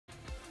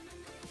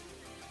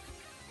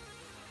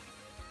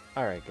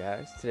Alright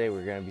guys, today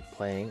we're going to be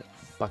playing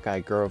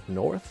Buckeye Grove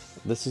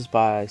North. This is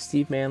by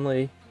Steve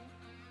Manley,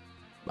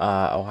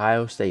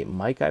 Ohio State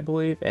Mike, I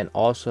believe, and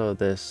also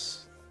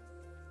this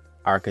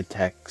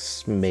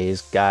Architects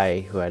Maze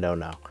guy who I don't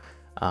know.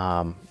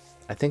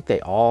 I think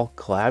they all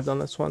collabed on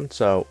this one,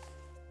 so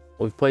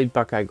we've played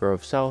Buckeye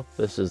Grove South.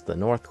 This is the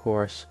North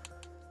course.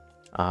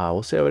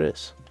 We'll see how it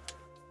is.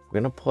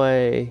 We're going to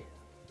play,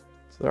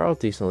 so they're all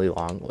decently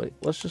long.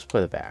 Let's just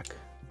play the back.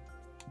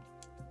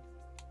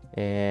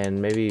 And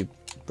maybe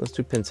let's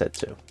do pin set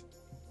 2.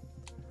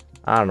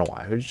 I don't know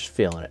why, we're just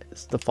feeling it.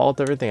 It's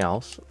default everything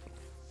else.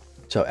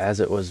 So as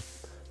it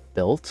was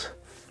built,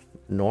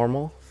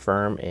 normal,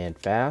 firm, and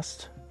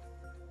fast.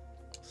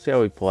 See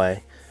how we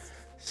play.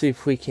 See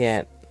if we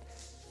can't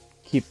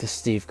keep the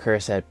Steve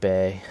curse at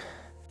bay.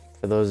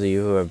 For those of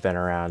you who have been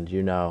around,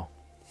 you know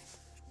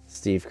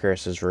Steve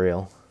curse is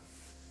real.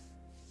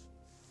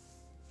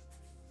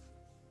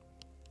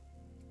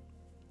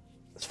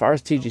 As far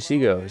as TGC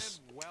goes,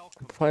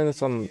 I'm playing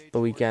this on the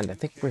weekend. I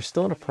think we're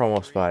still in a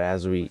promo spot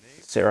as we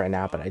sit right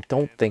now, but I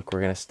don't think we're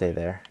going to stay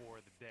there.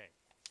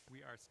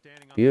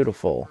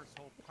 Beautiful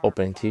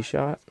opening tee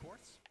shot.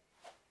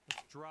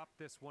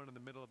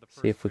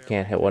 See if we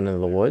can't hit one into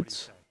the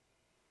woods.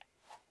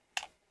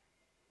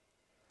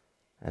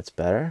 That's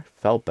better.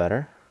 Felt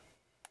better.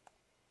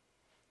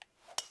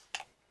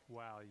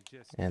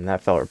 And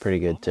that felt pretty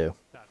good too.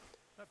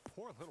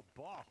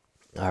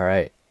 All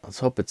right, let's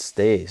hope it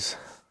stays.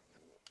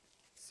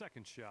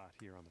 Second shot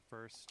here on the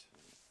first.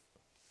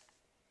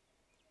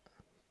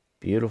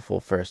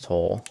 Beautiful first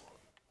hole.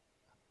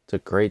 It's a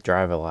great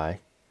driver lie.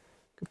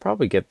 Could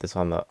probably get this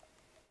on the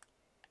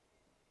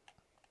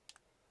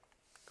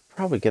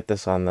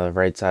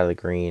right side of the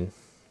green.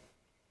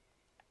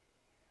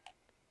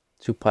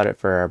 To putt it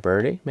for our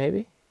birdie,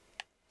 maybe.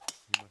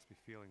 You must be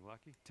feeling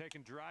lucky.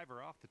 Taking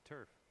driver off the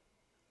turf.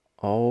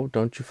 Oh,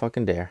 don't you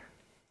fucking dare.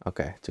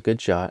 Okay, it's a good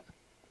shot.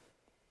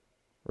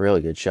 Really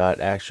good shot,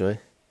 actually.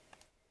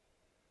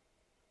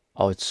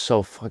 Oh, it's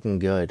so fucking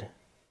good.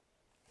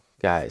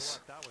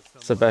 Guys,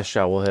 it's the best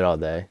shot we'll hit all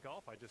day.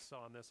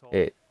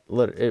 It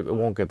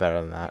won't get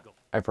better than that.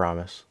 I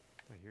promise.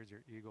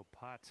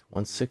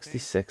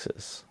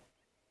 166s.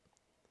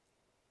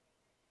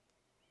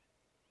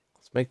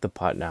 Let's make the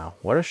putt now.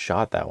 What a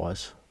shot that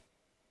was.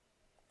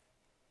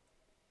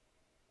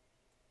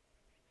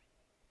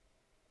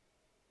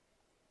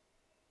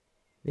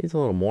 Needs a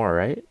little more,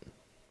 right?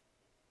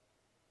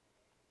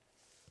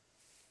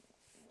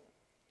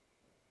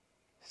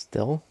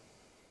 Still.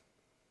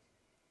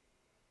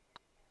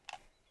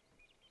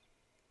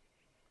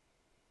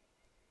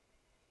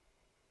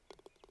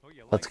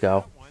 Let's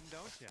go.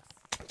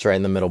 It's right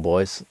in the middle,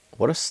 boys.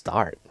 What a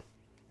start.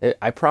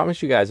 I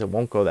promise you guys it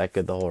won't go that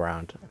good the whole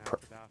round.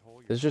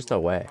 There's just no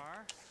way.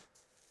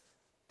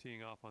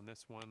 Teeing off on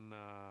this one,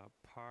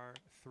 par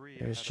 3.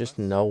 There's just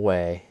no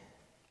way.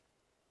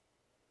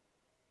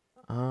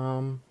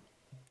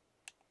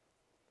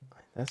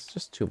 That's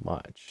just too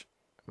much.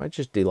 I might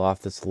just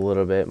de-loft this a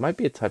little bit. It might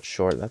be a touch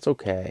short. That's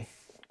okay.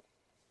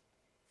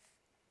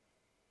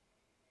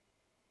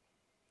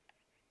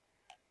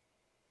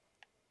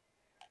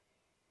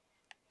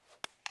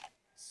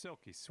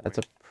 Silky swing. That's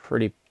a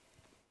pretty...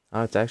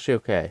 Oh, it's actually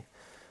okay.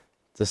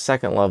 It's a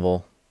second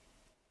level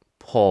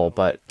pull,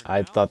 but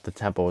I thought the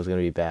tempo was going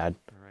to be bad.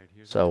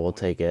 So we'll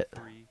take it.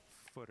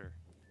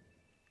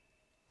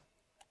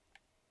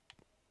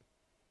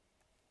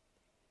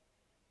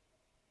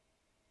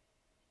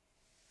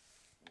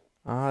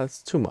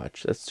 That's too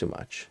much. That's too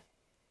much.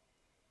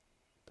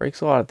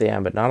 Breaks a lot at the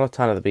end, but not a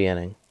ton at the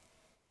beginning.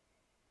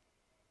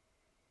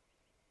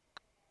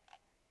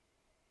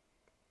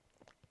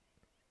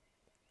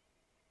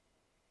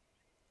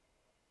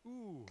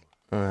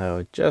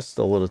 Oh, just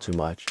a little too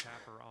much.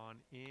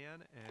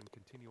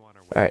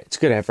 Alright, it's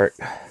good effort.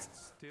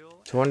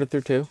 2 under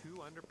through 2.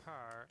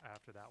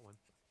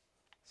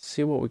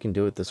 See what we can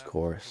do with this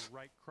course.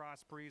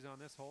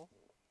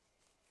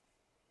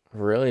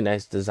 Really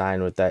nice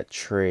design with that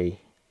tree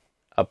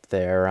up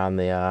there around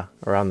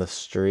the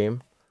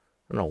stream.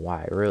 I don't know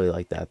why. I really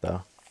like that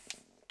though.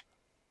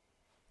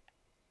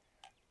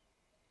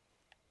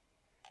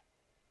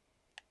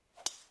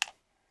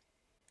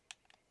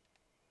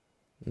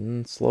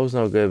 Slow's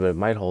no good, but it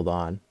might hold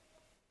on.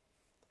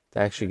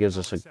 That actually gives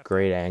us a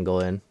great angle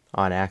in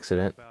on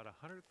accident.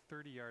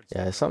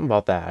 Yeah, there's something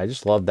about that. I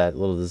just love that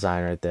little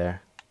design right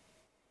there.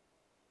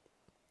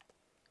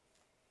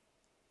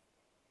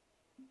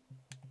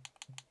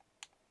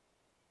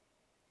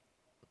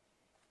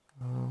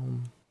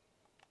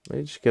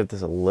 Maybe just give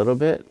this a little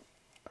bit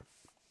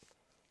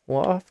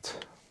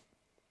loft.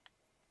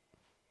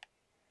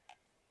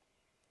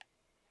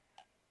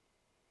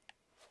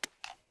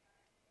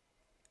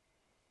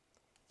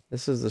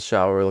 This is the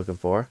shot we're looking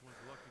for.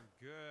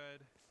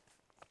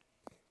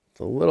 It's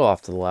a little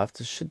off to the left.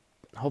 It should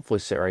hopefully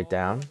sit right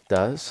down. It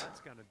does.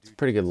 It's a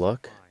pretty good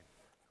look.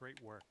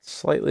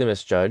 Slightly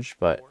misjudged,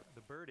 but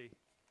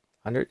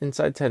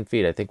inside 10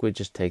 feet, I think we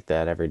just take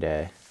that every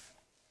day.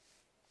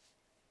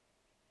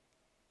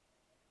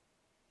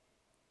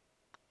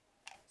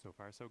 So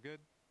far, so good.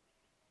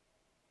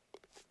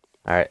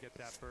 All right, Get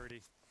that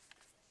birdie.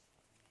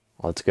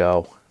 let's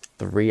go.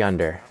 3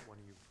 under. That one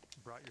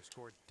you've brought your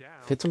score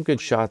down. Hit some good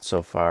 3 shots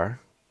so far.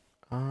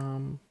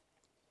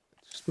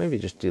 Maybe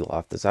just deal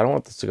off this. I don't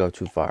want this to go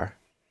too far.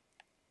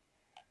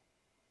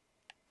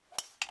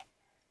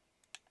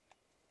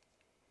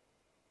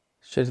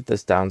 Should hit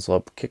this down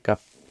slope. Kick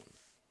up.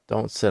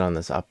 Don't sit on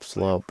this up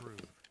slope.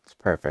 It's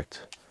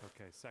perfect.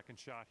 Okay, second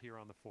shot here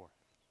on the 4.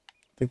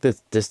 I think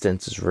this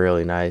distance is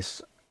really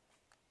nice.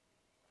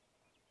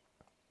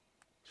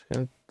 Just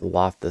gonna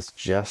loft this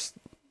just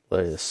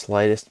the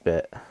slightest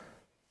bit.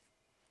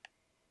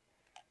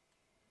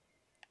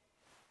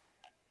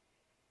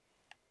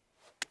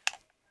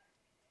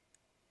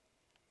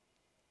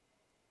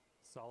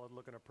 Solid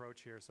looking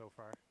approach here so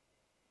far.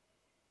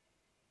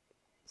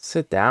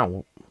 Sit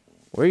down.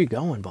 Where are you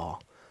going,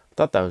 ball? I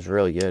thought that was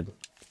really good.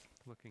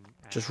 Looking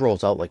Just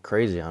rolls out like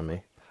crazy on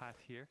me. Pat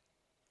here.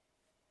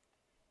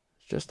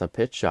 It's just a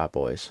pitch shot,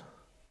 boys.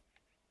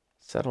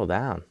 Settle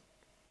down.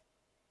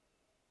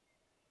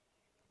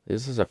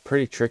 This is a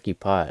pretty tricky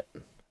putt.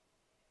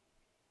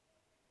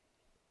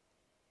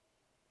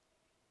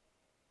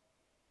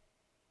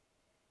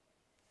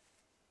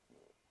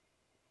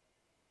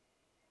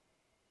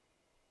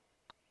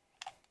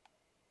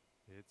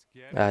 It's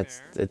getting there.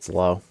 It's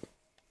low.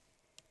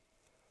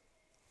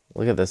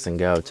 Look at this thing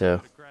go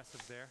too.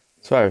 Aggressive there.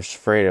 That's why I was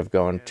afraid of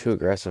going too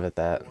aggressive at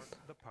that.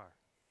 The par.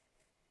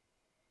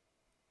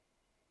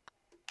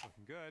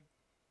 Looking good.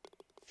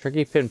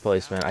 Tricky pin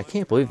placement. I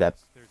can't believe that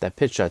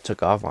pitch shot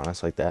took off on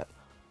us like that.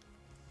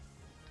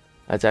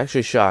 That's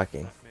actually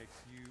shocking. That makes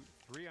you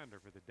 3 under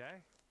for the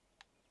day.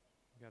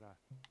 You got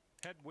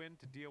a headwind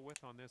to deal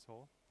with on this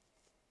hole.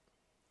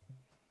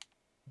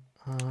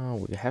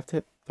 We have to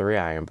hit 3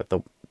 iron, but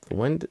the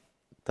wind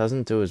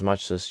doesn't do as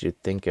much as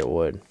you'd think it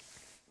would.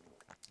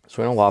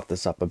 So we're gonna loft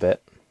this up a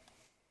bit.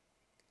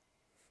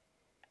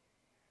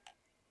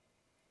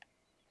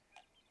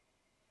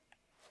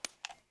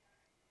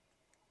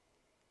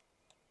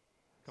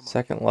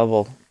 Second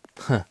level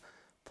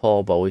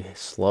pull, but we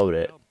slowed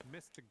it.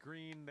 Missed the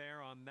green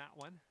there on that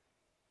one.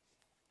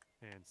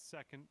 And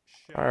second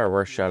shot. Our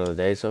worst shot of the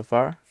day so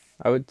far.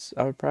 I would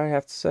probably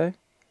have to say.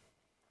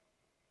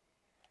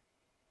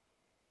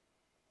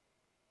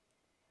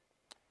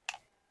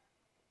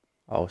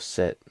 Oh,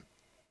 sit.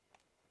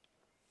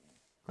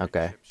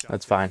 Okay,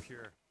 that's fine.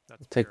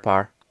 Take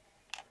par.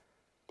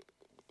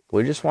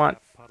 We just want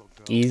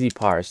easy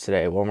pars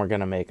today when we're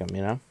going to make them,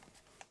 you know?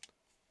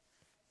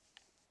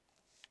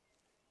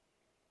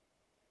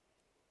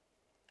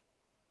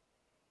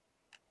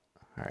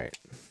 All right.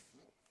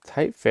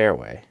 Tight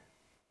fairway.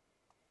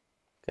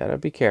 Gotta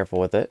be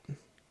careful with it.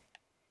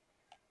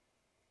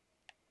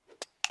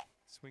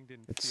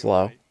 It's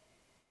slow. Right.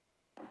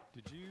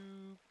 Did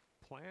you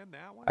plan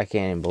that one? I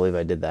can't even believe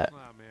I did that. Oh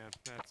man,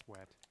 that's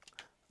wet.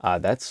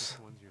 That's This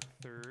one's your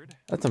 3rd.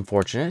 That's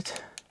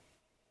unfortunate.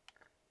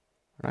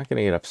 We're not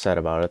gonna get upset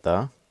about it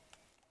though.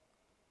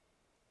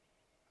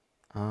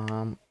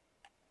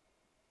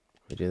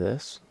 We do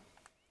this.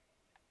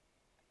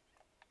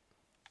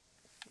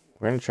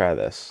 We're gonna try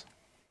this.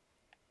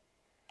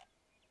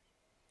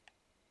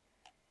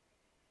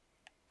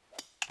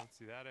 Don't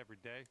see that every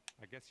day.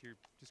 I guess you're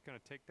just gonna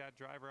take that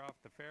driver off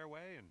the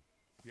fairway and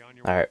be on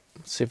your All way. right,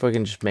 let's see if we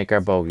can just make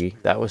our bogey.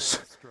 That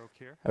was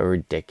a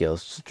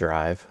ridiculous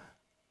drive.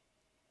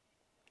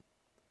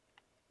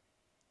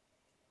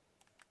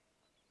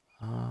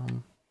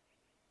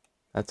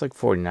 That's like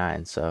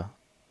 49, so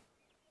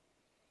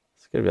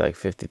it's gonna be like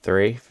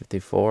 53,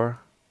 54.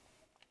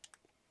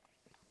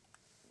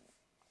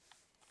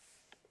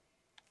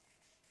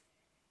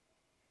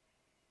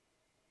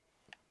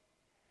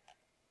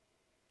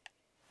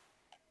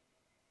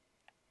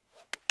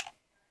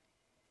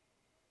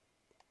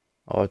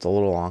 Oh, it's a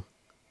little long.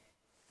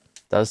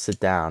 It does sit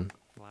down.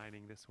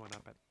 Lining this one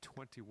up at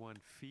 21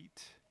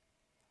 feet.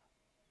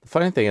 The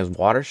funny thing is,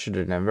 water should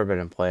have never been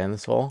in play in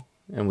this hole,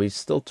 and we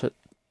still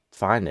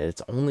find it.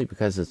 It's only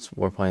because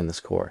we're playing this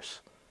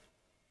course.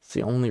 It's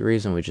the only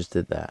reason we just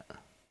did that.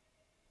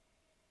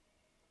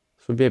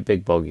 This would be a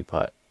big bogey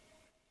putt.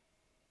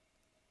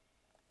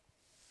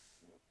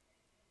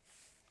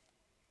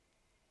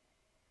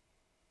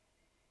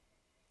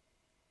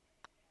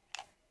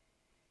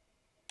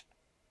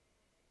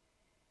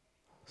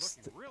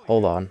 Really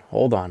hold good. on,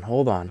 hold on,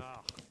 hold on.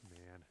 Oh,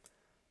 man.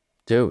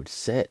 Dude,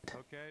 sit.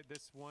 Okay,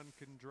 this one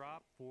can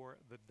drop for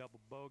the double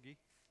bogey.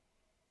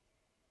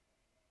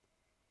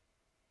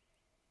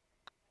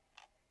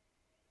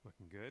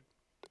 Looking good.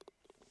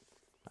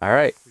 All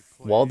right.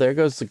 Well, there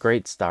goes the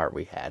great start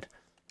we had.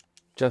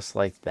 Just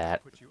like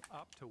that. Put you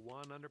up to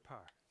 1 under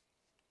par.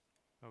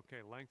 Okay,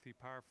 lengthy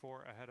par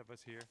 4 ahead of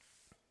us here.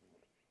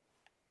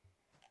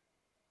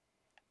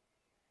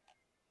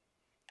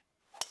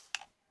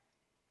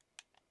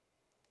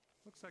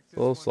 Looks like this A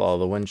little one's slow.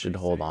 The wind should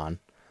pretty hold safe. on.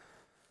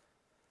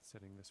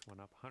 Setting this one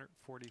up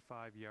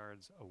 145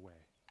 yards away.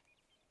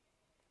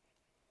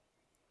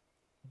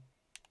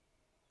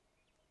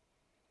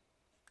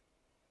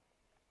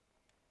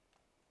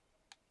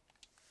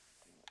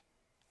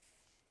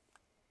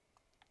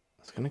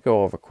 It's going to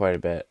go over quite a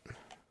bit.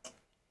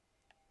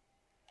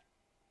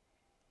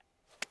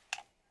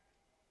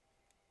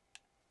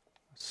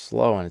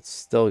 Slow, and it's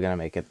still going to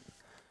make it.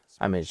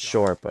 I mean, it's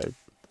short, but it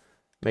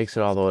makes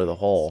it all the way to the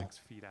hole. 6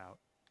 feet out.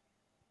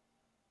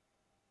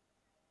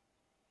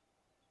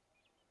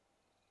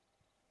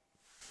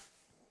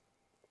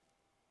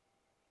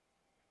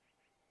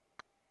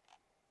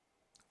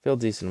 Feel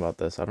decent about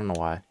this. I don't know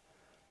why.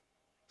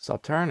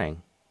 Stop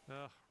turning.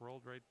 Ugh,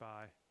 rolled right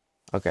by.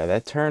 Okay,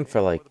 that turned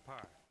for like.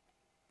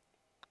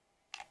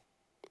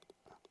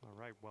 All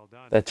right, well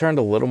done. That turned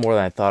a little more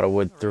than I thought it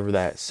would through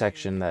that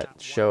section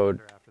that showed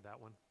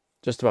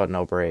just about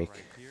no break. Right,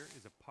 here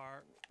is a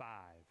par 5.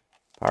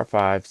 Par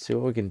 5. See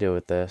what we can do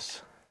with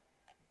this.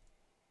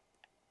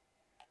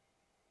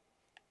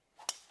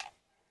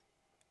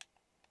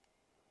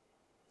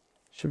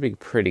 Should be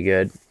pretty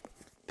good.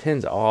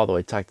 Pin's all the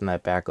way tucked in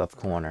that back left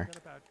corner.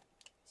 Got about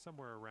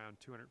somewhere around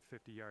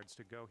 250 yards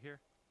to go here.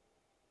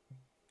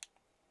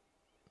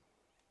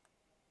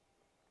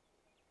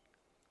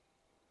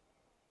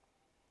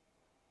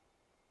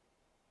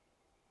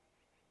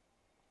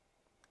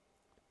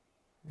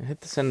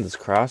 Hit this end of this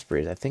cross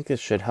breeze. I think this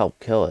should help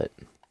kill it.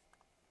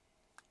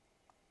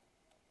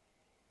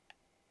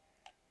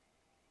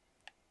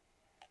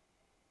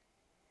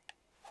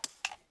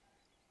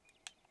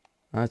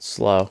 That's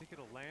slow.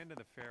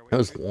 It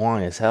was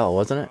long as hell,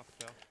 wasn't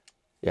it?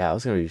 Yeah, it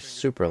was going to be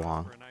super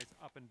long.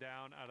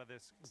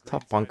 It's a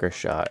tough bunker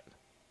shot.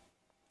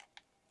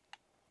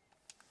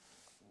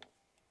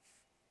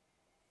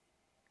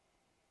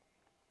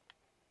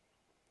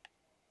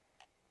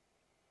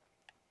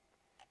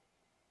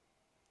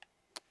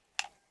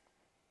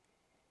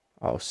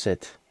 Oh,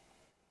 sit.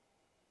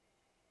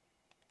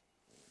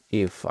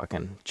 You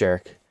fucking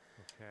jerk.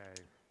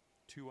 Okay,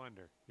 2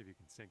 under. If you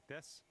can sink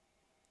this.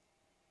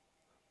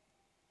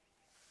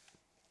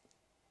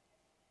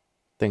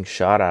 Thing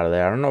shot out of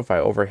there. I don't know if I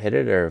overhit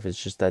it or if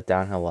it's just that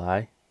downhill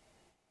lie.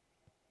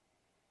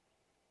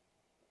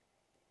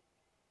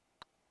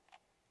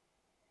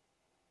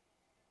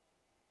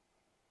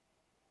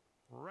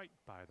 Right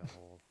by the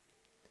hole.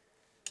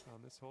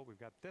 On this hole, we've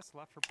got this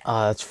left for.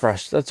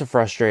 That's That's a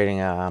frustrating,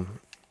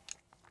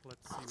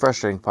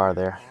 frustrating par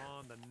there.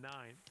 On the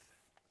 9th.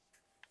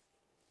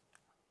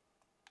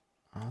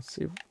 Let's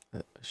see.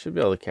 I should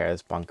be able to carry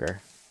this bunker.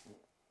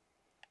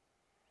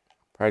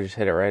 Probably just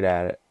hit it right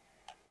at it.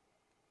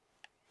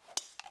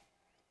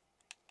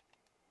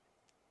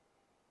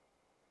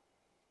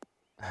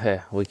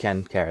 We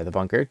can carry the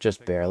bunker,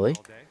 just barely.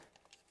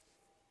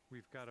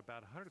 We've got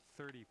about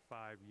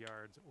 135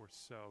 yards or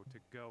so to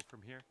go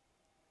from here.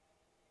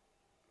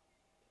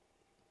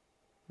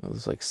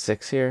 There's like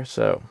 6 here,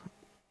 so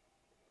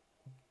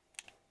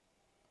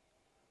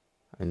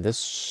I mean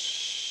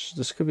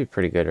this could be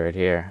pretty good right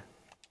here.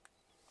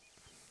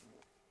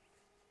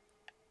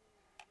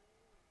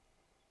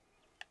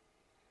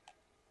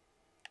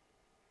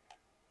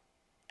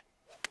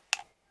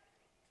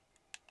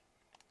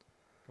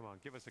 Come on,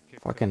 give us a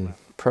kick. Fucking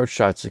approach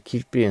shots to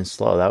keep being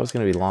slow. That was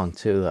going to be long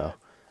too, though.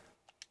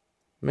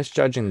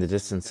 Misjudging the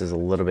distances a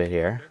little bit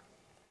here.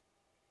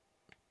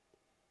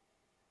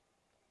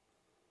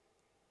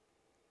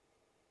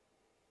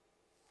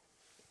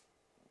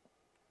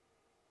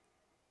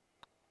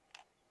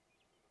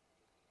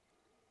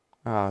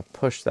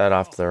 Push that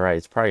off to the right.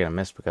 It's probably going to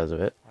miss because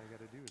of it. All you got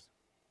to do is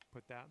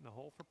put that in the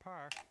hole for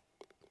par.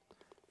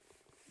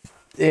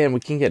 And we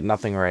can get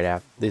nothing right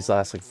after these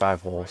last like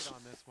 5 holes.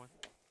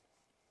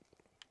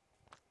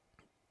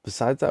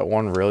 Besides that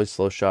one really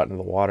slow shot into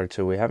the water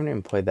too, we haven't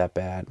even played that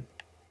bad.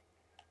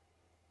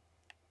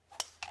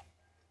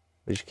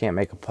 We just can't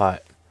make a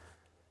putt.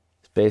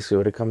 It's basically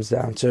what it comes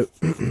down to.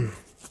 Good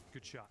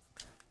shot.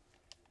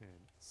 And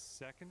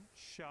second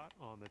shot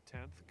on the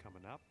 10th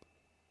coming up.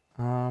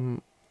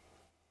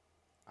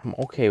 I'm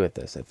okay with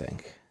this, I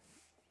think.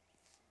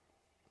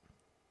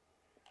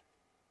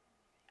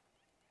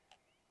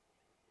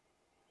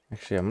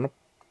 Actually,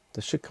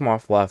 this should come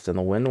off left and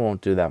the wind won't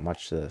do that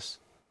much to this.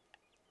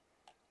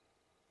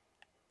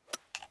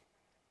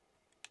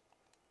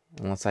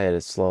 Unless I hit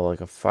it slow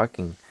like a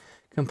fucking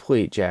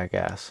complete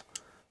jackass.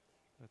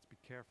 Let's be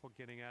careful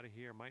getting out of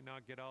here. Might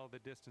not get all the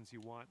distance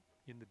you want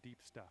in the deep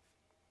stuff.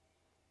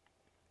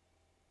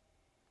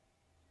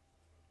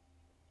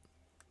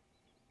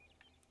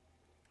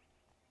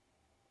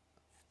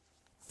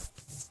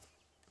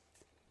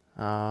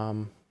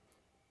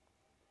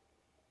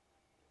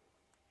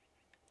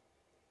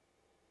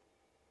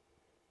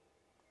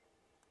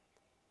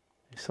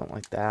 Something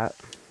like that.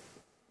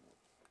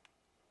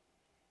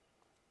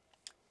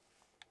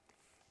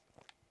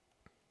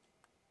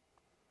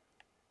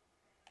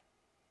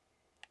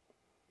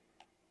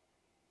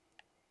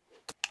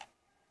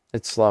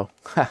 It's slow.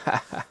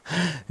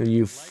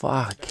 You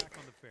fuck.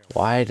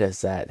 Why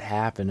does that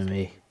happen to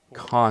me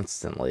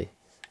constantly?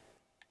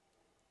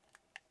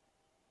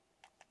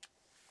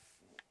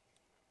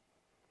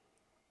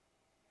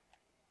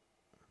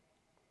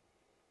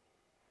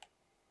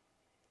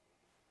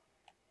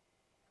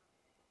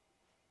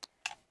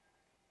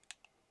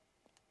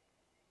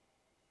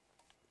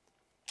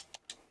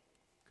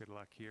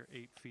 luck here.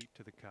 8 feet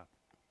to the cup.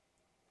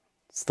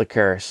 It's the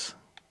curse.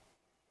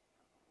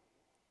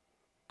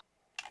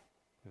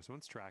 This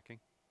one's tracking.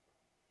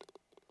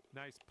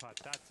 Nice putt.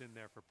 That's in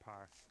there for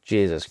par.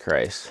 Jesus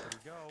Christ. There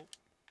we go.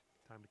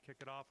 Time to kick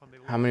it off on the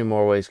How many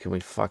more ways can we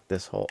fuck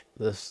this hole,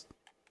 this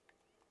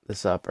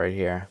up right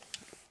here?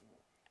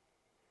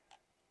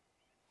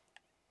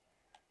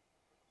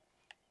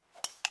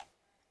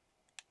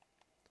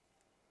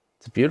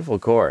 It's a beautiful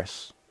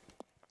course.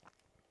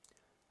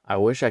 I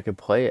wish I could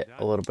play it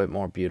a little bit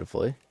more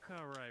beautifully.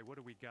 All right, what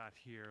do we got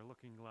here?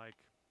 Looking like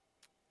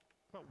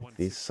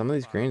about Some of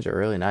these greens are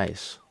really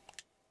nice.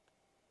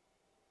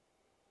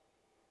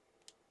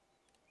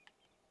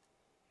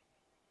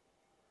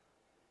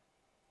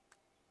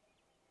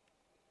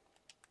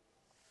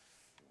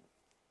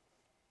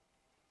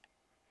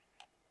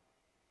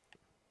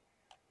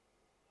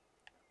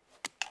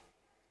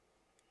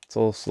 It's a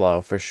little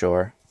slow for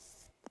sure.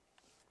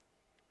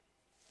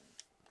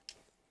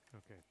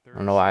 Okay, I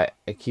don't know why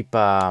I keep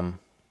I'm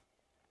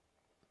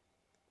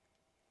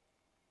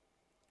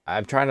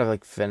trying to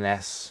like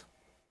finesse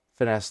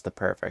the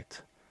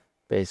perfect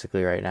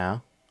basically right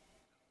now.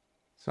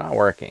 It's not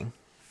working.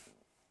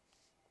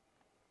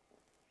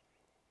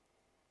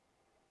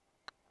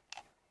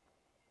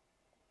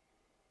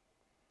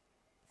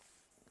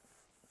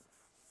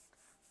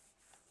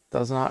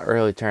 Does not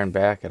really turn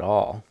back at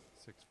all.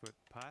 6-foot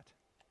putt.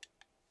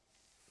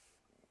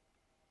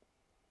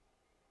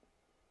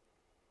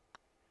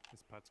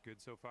 This putt's good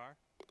so far.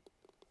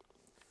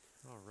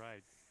 All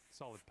right,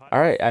 solid putt. All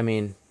right, I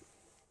mean,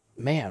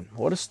 man,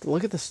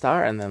 look at the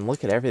start and then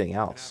look at everything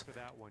else.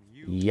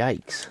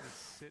 Yikes.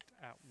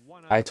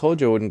 I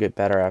told you it wouldn't get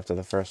better after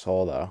the first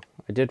hole, though.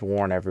 I did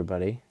warn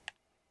everybody.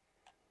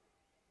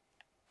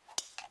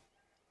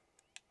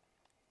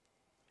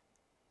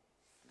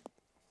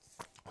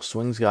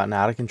 Swing's gotten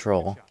out of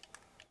control.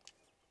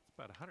 It's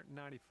about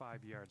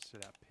 195 yards to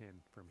that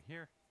pin from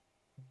here.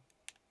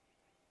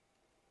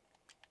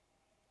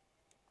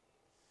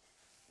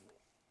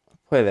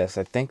 Play this.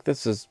 I think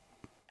this is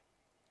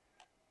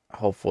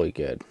hopefully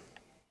good.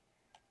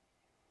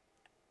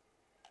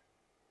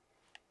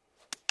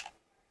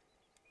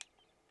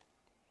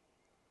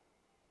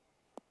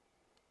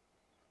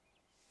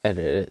 And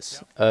it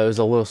is. It was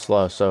a little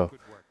slow, so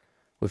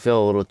we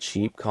feel a little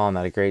cheap calling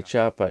that a great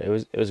shot, but it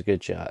was a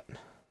good shot.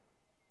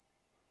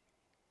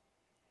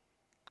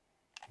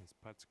 This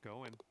putt's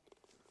going.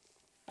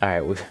 All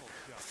right, we're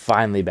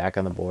finally back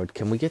on the board.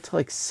 Can we get to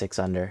like 6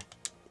 under?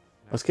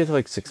 Let's get to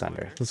like 6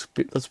 under.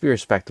 Let's be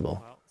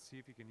respectable. Well, see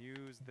if you can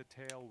use the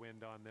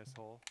tailwind on this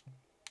hole.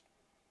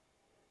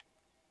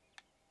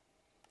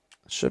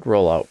 Should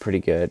roll out pretty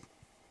good.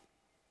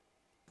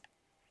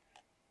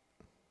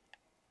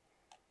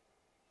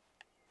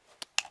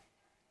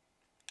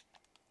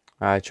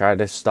 I tried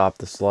to stop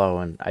the slow,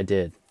 and I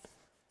did.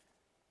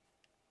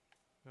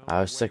 Well, I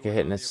was sick of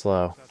hitting it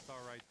slow. That's all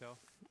right, though.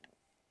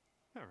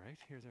 All right,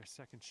 here's our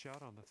second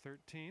shot on the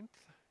 13th.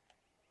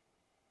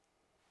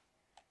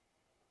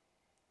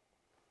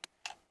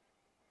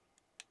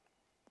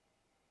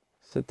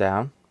 Sit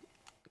down.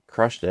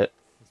 Crushed it.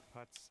 This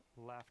putt's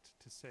left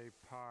to save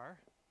par.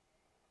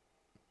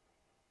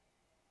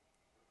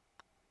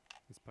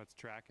 This putt's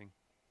tracking.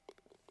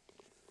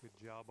 Good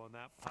job on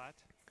that putt.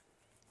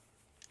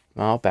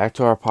 Well, back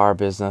to our par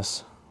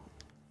business.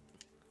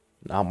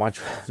 Not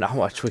much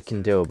we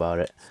can do about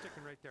it.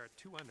 Sticking right there at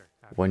 2 under.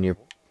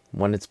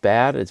 When it's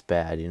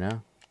bad, you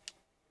know?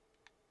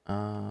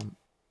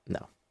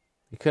 No.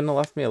 You couldn't have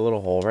left me a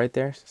little hole right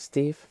there,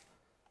 Steve?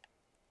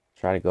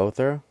 Try to go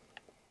through?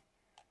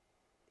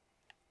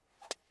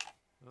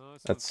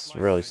 That's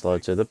really slow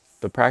too.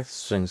 The practice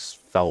swings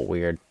felt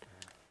weird.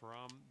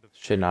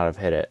 Should not have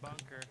hit it.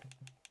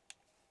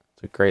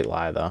 It's a great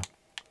lie though.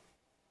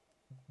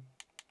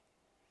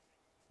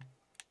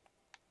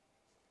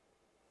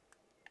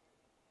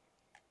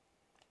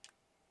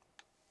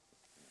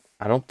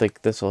 I don't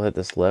think this will hit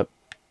this lip.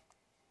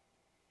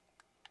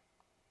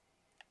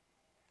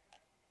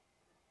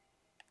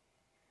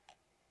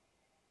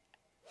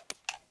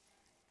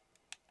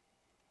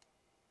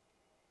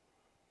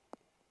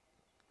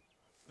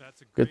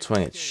 Good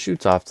swing. It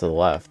shoots off to the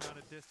left.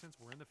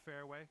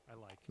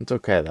 It's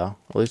okay, though.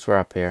 At least we're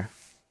up here.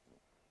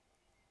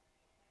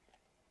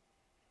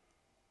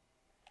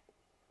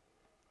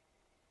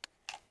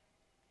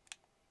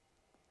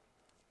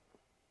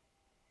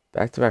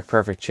 Back-to-back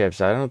perfect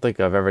chips. I don't think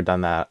I've ever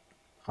done that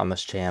on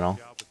this channel.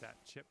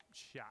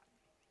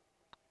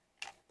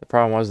 The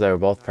problem was they were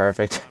both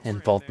perfect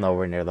and both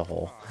nowhere near the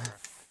hole.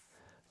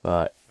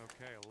 But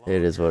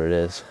it is what it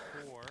is.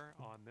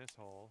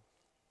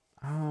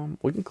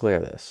 We can clear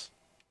this.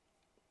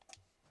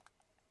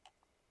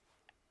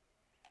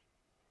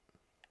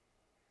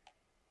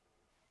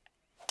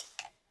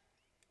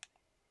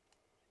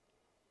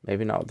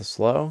 Maybe not with the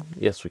slow.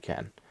 Yes, we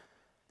can.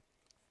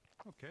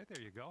 Okay,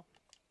 there you go.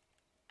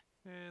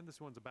 And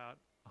this one's about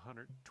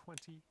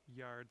 120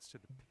 yards to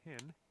the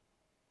pin.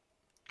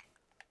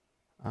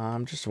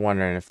 I'm just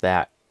wondering if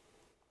that,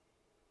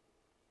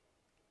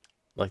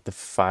 like the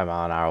 5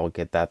 mile an hour will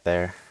get that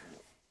there.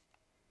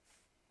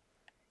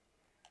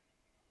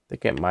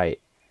 think it might.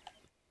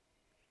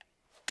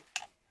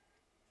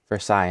 For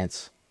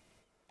science.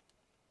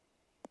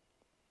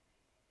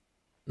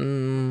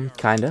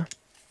 Kinda.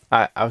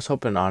 I was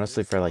hoping,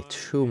 honestly, for like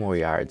 2 more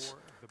yards.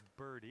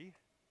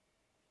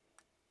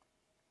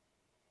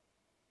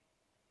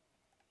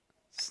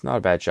 It's not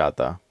a bad shot,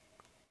 though.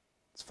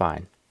 It's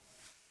fine.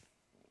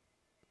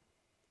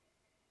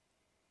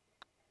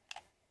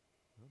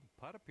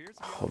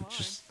 Oh,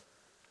 just...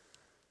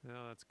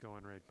 No, that's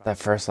going right by that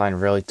first line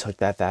really took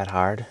that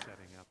hard.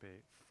 Setting up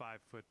a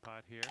 5-foot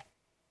putt here.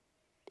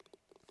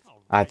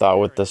 I thought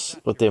with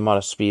the amount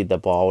of speed the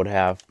ball would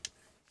have,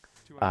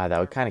 that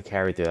would kind of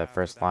carry through that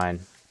first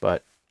line,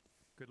 but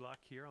good luck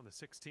here on the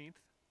 16th.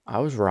 I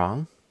was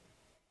wrong.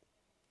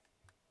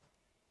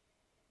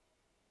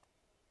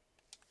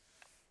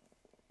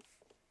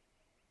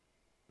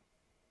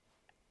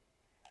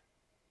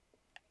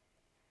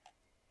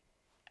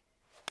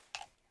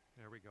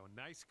 There we go.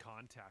 Nice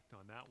contact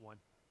on that one.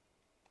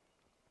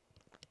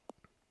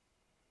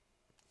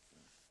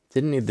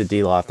 Didn't need the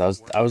D-loft. I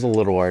was a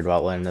little worried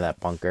about landing into that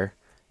bunker.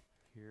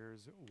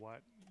 Here's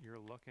what you're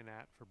looking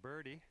at for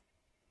birdie.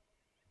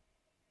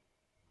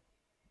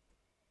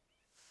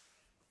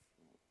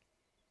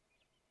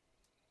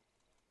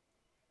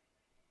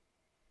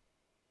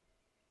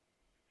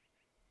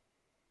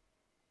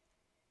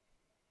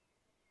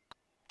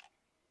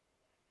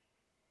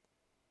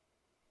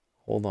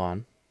 Hold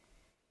on.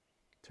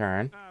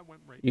 Turn.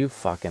 Went right You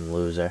fucking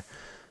loser.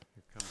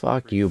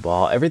 Fuck you,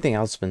 ball. Everything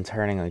else has been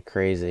turning like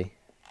crazy.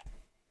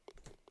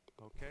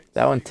 Okay,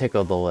 That one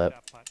tickled the lip.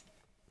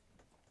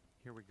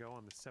 Here we go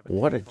on the 17th.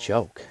 What a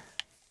joke.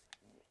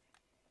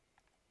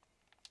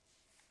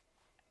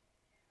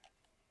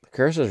 The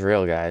curse is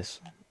real, guys.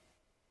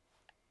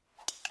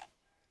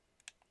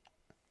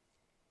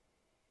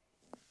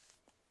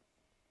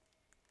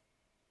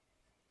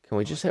 Can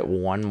we just hit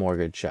one more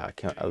good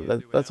shot?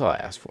 That's all I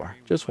asked for.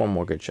 Just one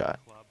more good shot.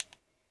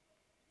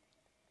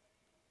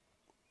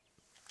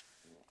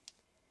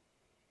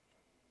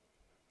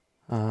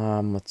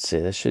 Let's see.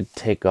 This should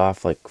take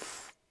off like...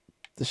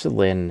 this should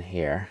land in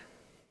here.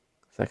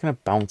 Is that going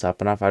to bounce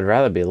up enough? I'd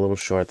rather be a little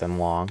short than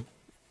long.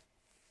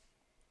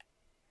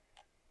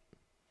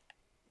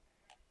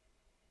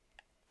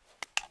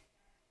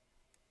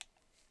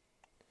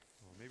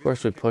 Of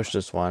course, we push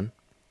this one.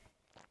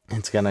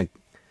 It's going to...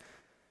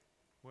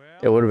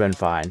 it would have been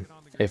fine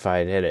if I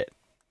had hit it.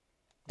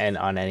 And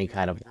on any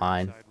kind of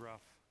line.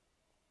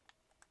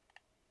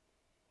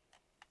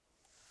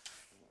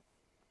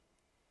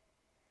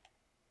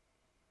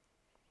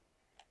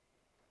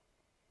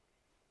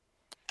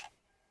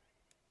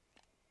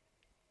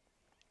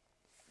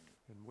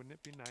 And wouldn't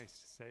it be nice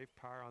to save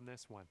par on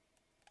this one?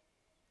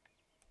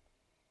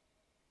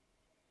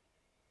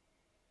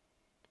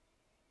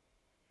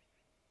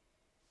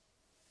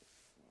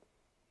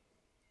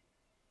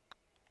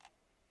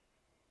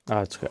 Oh,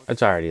 it's good.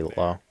 It's already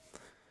low.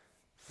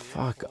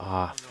 Fuck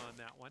off. On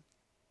that one.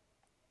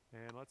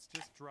 And let's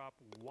just drop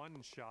one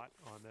shot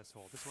on this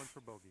hole. This one's for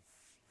bogey.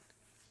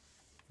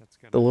 That's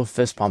gonna The little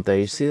fist pump there.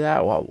 You see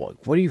that?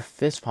 What are you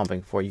fist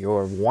pumping for?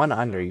 You're 1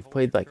 under. You've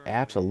played like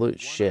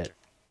absolute shit.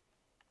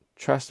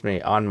 Trust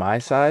me, on my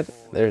side,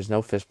 there's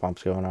no fist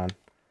pumps going on.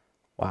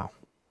 Wow.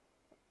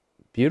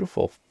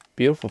 Beautiful.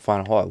 Beautiful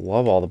final hole. I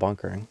love all the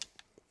bunkering.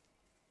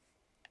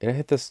 Gonna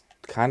hit this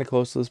kind of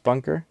close to this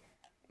bunker,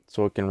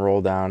 so it can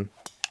roll down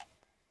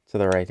to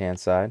the right-hand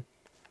side.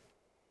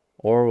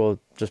 Or we'll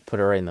just put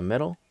it right in the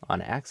middle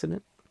on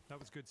accident. That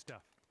was good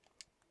stuff.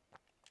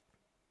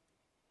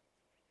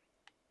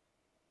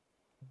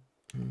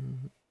 I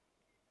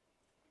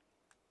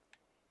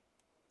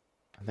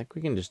think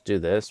we can just do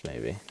this,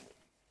 maybe.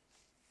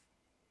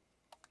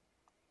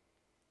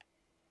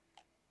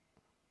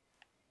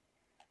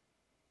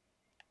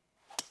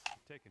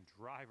 Taking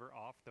driver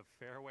off the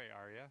fairway,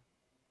 are you?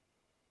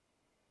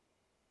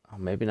 Oh,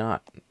 maybe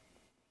not.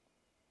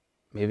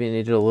 Maybe it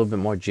needed a little bit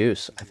more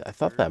juice. I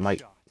thought that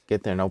might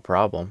get there no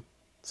problem.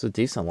 It's a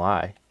decent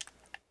lie.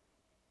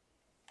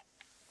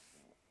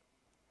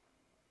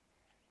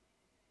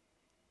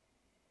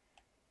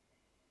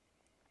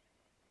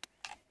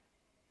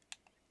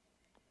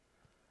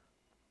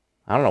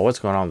 I don't know what's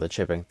going on with the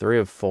chipping. 3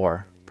 of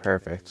 4.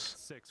 Perfect.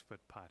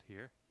 6-foot putt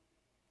here.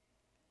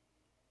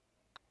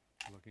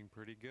 Looking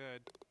pretty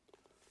good.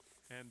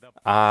 And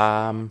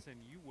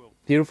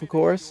beautiful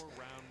course.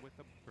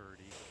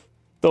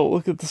 Don't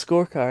look at the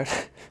scorecard.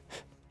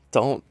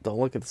 Don't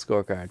look at the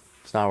scorecard.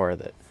 It's not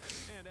worth it.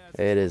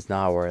 It is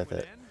not worth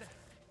it.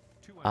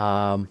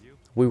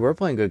 We were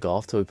playing good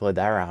golf till we played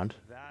that round,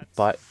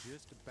 but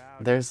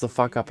there's the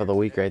fuck up of the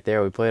week right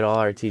there. We played all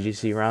our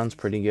TGC rounds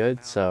pretty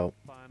good, so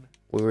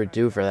we were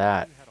due for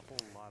that.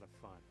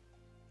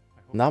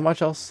 Not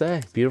much else to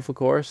say. Beautiful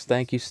course.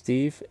 Thank you,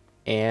 Steve,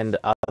 and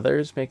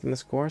others making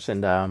this course,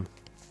 and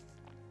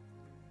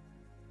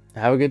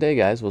have a good day,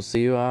 guys. We'll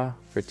see you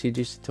for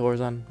TGC Tours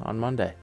on Monday.